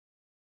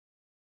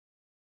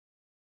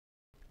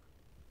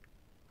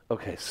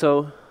Okay,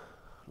 so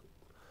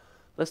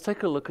let's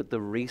take a look at the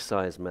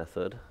resize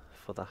method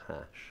for the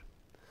hash.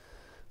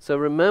 So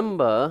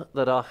remember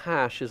that our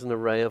hash is an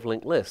array of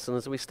linked lists, and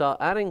as we start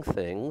adding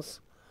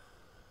things,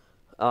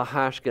 our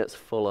hash gets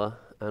fuller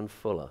and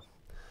fuller.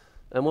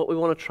 And what we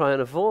want to try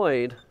and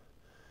avoid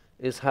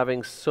is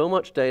having so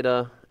much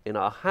data in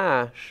our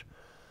hash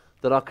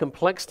that our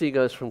complexity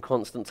goes from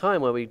constant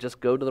time, where we just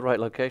go to the right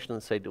location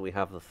and say, do we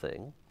have the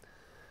thing,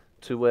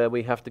 to where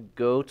we have to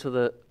go to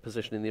the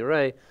position in the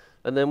array,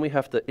 and then we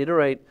have to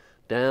iterate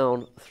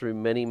down through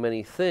many,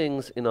 many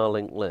things in our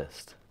linked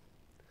list.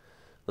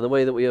 And the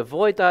way that we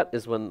avoid that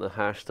is when the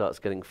hash starts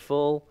getting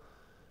full,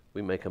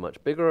 we make a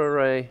much bigger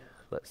array,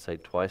 let's say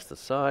twice the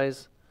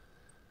size,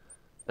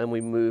 and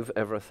we move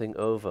everything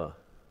over.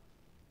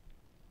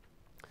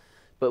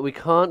 But we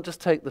can't just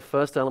take the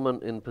first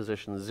element in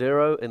position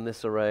 0 in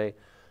this array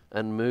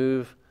and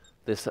move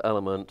this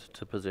element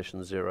to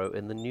position 0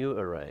 in the new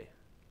array.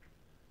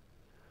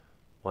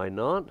 Why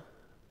not?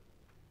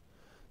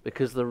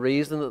 Because the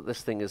reason that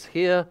this thing is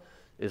here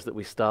is that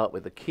we start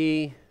with the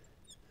key,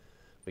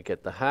 we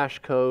get the hash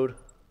code,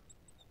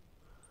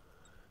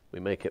 we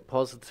make it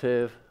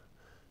positive,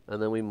 and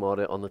then we mod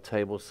it on the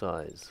table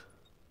size.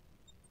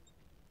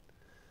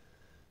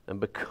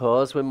 And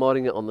because we're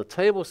modding it on the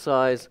table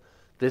size,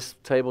 this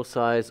table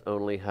size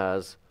only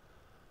has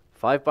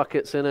 5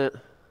 buckets in it.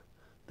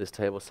 This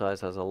table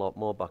size has a lot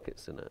more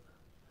buckets in it.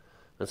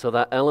 And so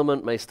that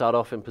element may start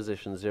off in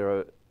position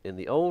 0 in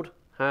the old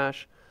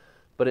hash,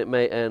 but it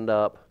may end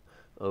up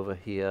over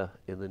here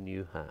in the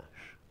new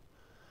hash.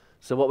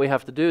 So what we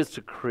have to do is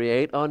to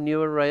create our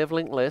new array of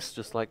linked lists,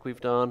 just like we've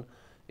done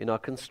in our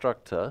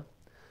constructor,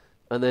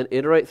 and then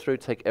iterate through,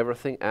 take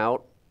everything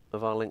out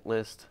of our linked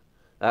list,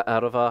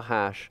 out of our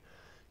hash,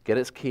 get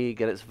its key,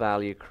 get its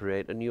value,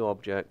 create a new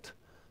object,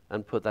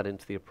 and put that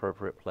into the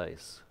appropriate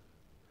place.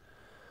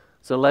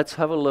 So let's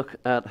have a look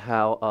at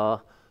how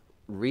our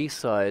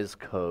resize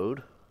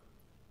code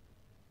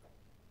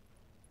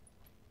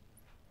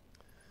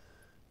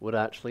would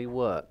actually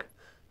work.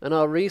 And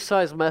our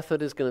resize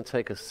method is going to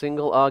take a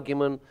single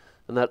argument,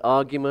 and that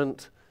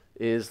argument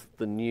is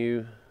the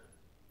new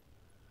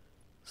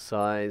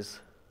size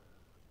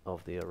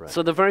of the array.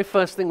 So the very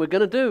first thing we're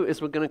going to do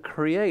is we're going to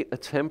create a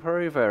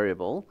temporary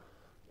variable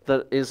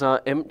that is our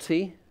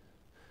empty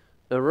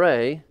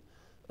array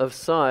of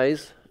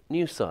size,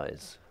 new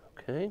size.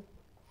 Okay?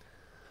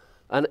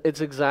 And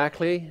it's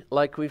exactly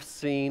like we've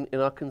seen in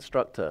our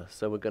constructor.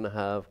 So we're going to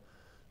have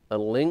a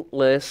linked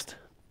list,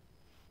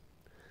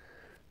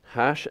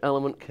 hash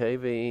element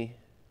kv,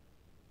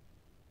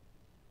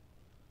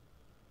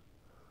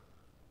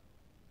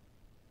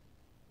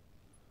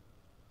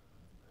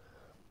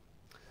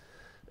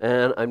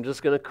 and I'm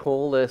just going to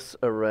call this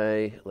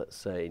array, let's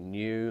say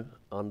new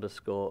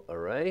underscore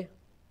array.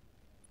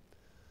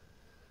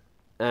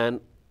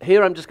 And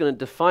here I'm just going to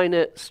define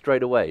it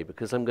straight away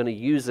because I'm going to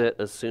use it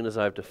as soon as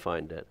I've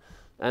defined it.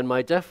 And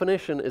my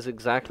definition is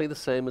exactly the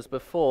same as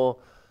before,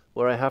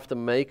 where I have to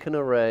make an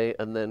array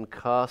and then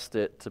cast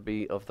it to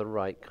be of the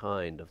right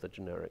kind, of the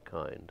generic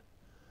kind.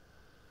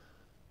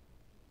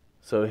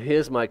 So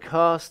here's my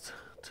cast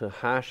to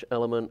hash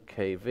element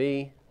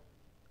kv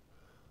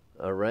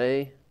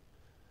array,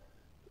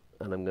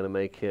 and I'm going to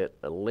make it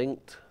a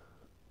linked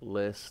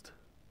list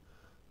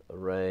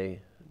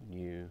array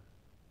new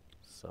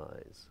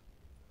size.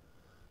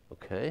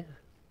 Okay.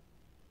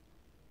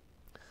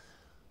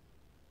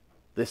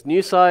 This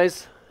new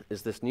size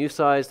is this new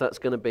size. That's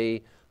going to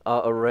be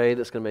our array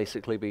that's going to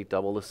basically be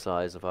double the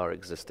size of our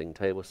existing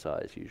table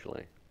size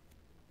usually.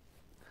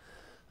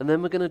 And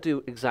then we're going to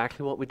do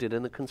exactly what we did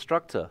in the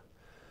constructor.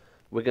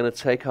 We're going to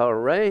take our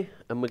array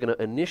and we're going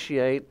to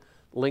initiate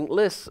linked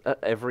lists at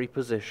every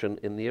position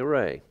in the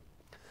array.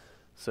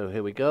 So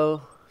here we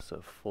go.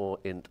 So for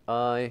int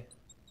I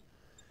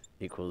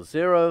equals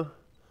 0,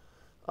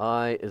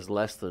 I is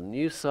less than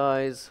new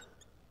size,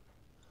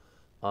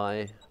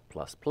 I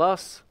plus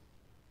plus.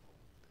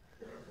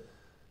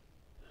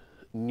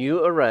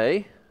 New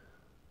array,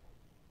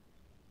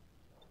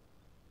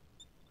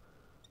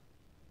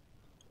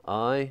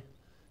 I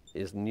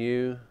is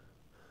new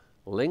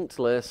linked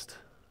list,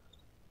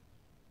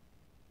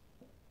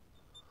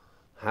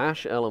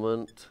 hash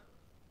element,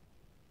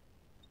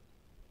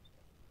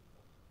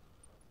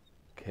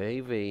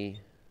 kv.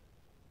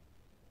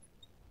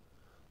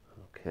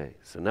 Okay,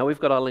 so now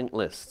we've got our linked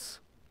lists.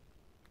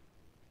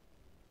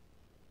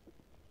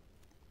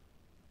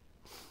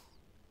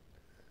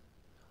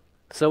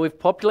 So we've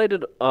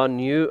populated our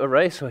new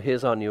array, so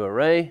here's our new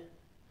array,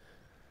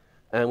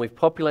 and we've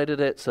populated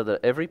it so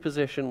that every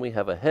position we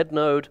have a head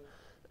node,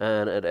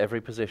 and at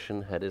every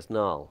position head is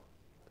null.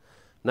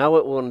 Now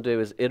what we want to do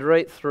is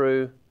iterate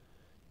through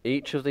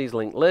each of these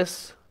linked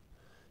lists,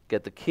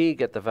 get the key,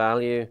 get the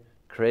value,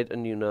 create a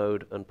new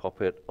node, and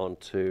pop it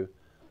onto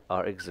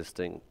our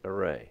existing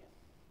array.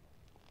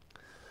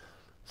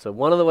 So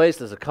one of the ways,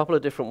 there's a couple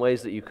of different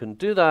ways that you can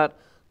do that.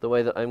 The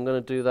way that I'm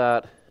going to do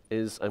that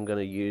is I'm going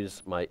to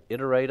use my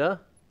iterator,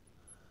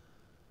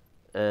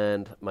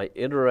 and my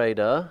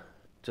iterator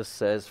just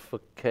says for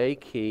k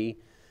key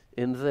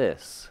in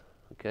this.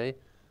 Okay?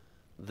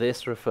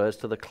 This refers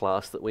to the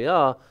class that we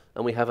are,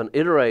 and we have an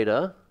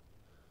iterator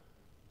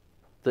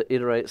that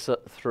iterates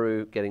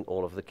through getting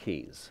all of the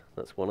keys.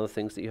 That's one of the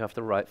things that you have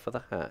to write for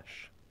the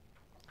hash.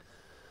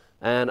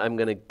 And I'm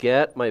going to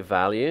get my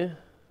value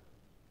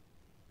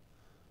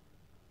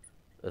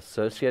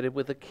associated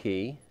with the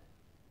key,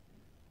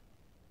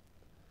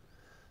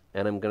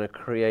 and I'm going to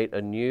create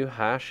a new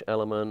hash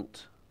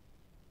element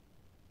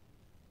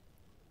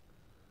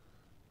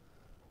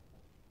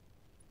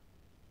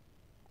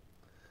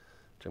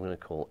which I'm going to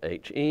call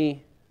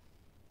HE,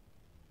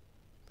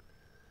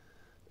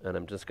 and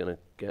I'm just going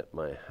to get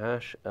my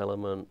hash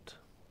element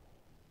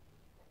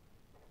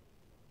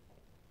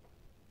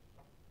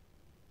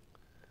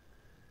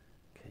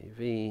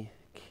KV,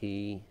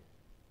 key,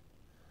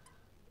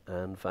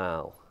 and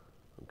val.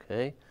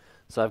 Okay,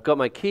 so I've got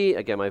my key,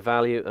 I get my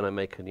value, and I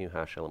make a new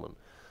hash element.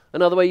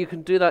 Another way you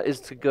can do that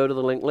is to go to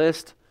the linked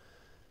list,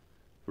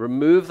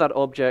 remove that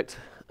object,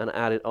 and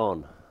add it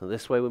on. And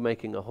this way we're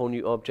making a whole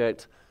new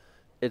object.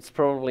 It's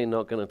probably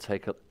not going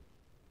to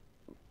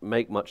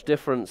make much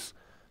difference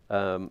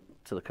to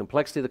the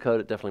complexity of the code.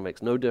 It definitely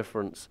makes no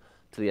difference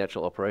to the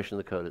actual operation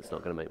of the code. It's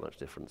not going to make much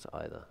difference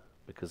either,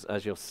 because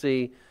as you'll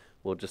see,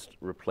 we'll just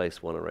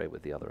replace one array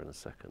with the other in a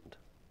second.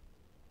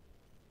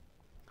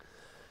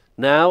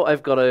 Now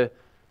I've got to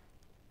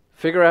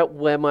figure out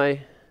where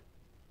my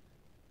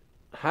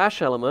hash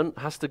element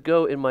has to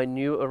go in my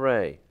new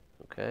array.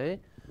 Okay?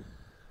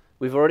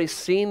 We've already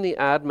seen the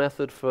add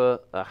method for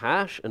a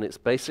hash, and it's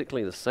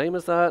basically the same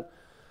as that.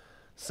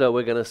 So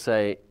we're going to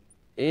say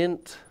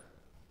int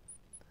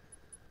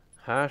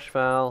hash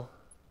val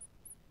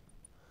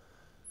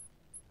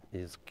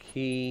is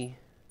key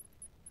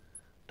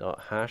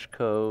dot hash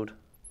code.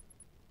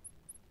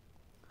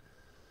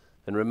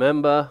 And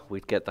remember,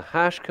 we get the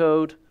hash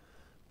code,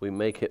 we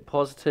make it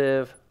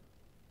positive,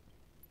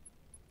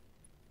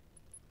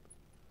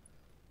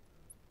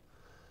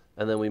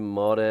 and then we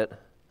mod it.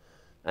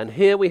 And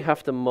here we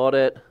have to mod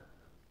it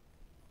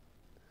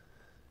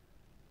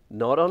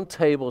not on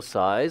table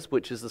size,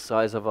 which is the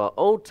size of our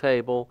old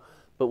table,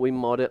 but we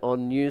mod it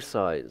on new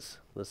size,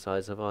 the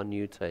size of our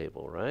new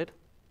table, right?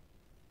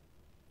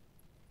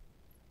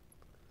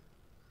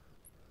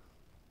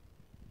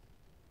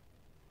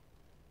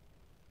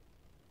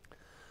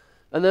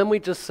 And then we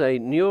just say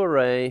new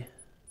array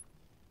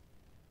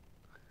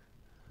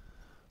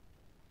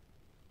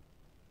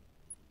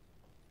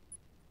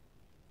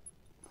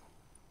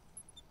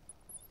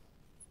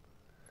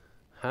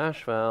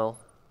hash val.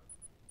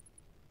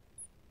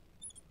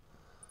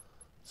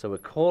 So we're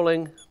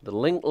calling the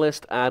linked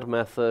list add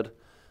method,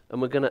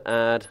 and we're going to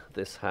add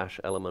this hash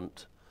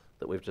element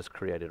that we've just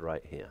created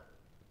right here.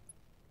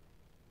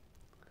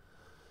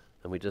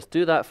 And we just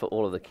do that for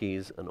all of the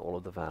keys and all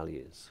of the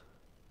values.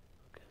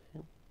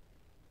 Okay.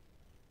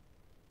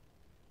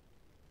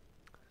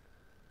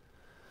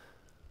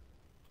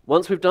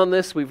 Once we've done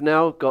this, we've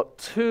now got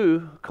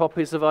two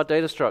copies of our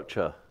data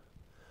structure.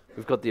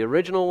 We've got the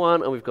original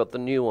one and we've got the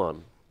new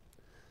one.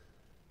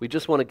 We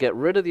just want to get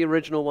rid of the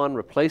original one,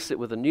 replace it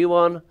with a new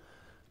one,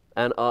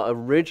 and our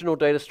original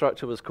data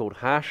structure was called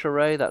hash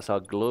array. That's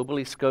our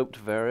globally scoped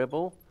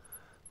variable.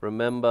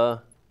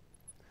 Remember,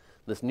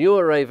 this new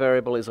array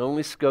variable is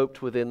only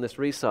scoped within this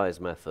resize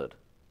method.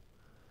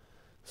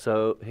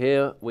 So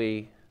here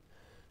we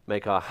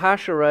make our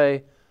hash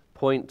array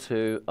point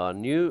to our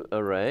new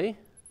array.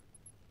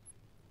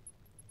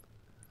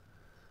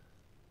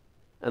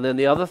 And then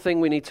the other thing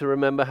we need to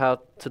remember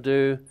how to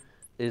do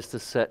is to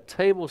set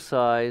table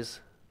size,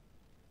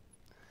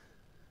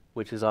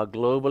 which is our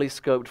globally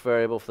scoped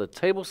variable for the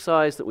table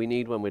size that we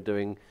need when we're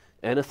doing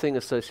anything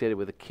associated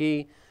with a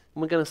key.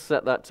 And we're going to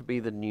set that to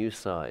be the new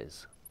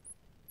size.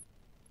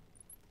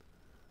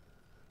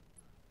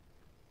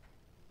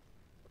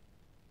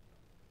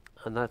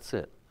 And that's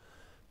it.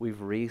 We've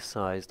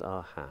resized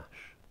our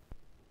hash.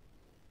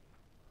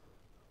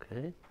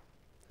 Okay?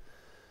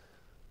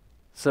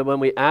 So when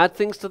we add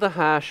things to the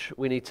hash,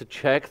 we need to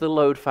check the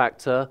load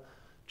factor,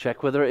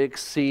 check whether it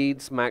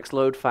exceeds max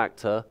load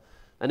factor,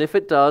 and if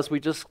it does, we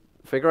just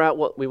figure out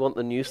what we want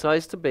the new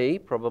size to be,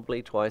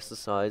 probably twice the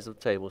size of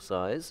table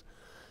size,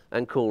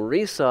 and call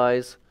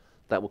resize.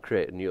 That will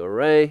create a new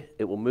array,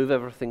 it will move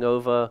everything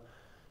over,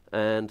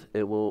 and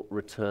it will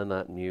return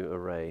that new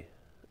array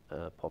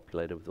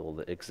populated with all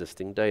the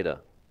existing data.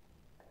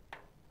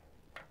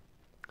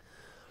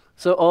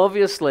 So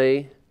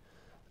obviously,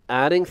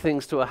 adding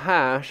things to a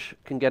hash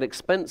can get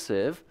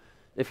expensive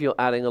if you're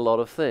adding a lot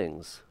of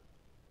things,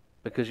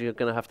 because you're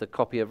going to have to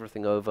copy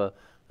everything over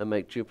and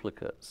make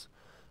duplicates.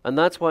 And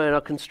that's why in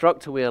our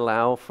constructor we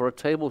allow for a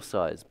table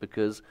size,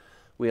 because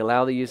we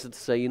allow the user to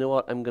say, you know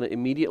what, I'm going to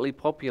immediately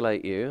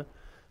populate you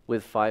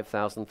with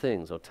 5,000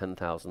 things or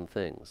 10,000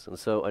 things. And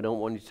so I don't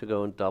want you to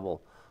go and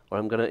double, or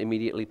I'm going to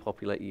immediately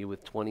populate you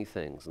with 20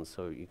 things. And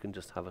so you can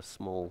just have a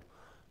small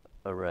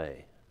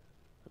array.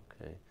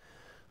 Okay.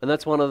 And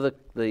that's one of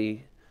the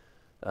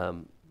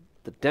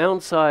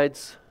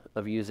downsides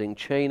of using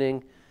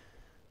chaining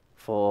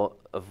for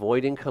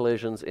avoiding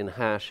collisions in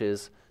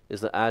hashes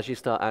is that as you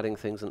start adding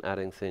things,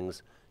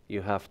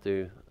 you have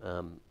to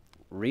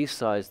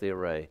resize the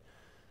array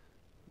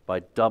by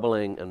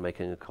doubling and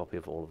making a copy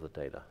of all of the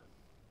data.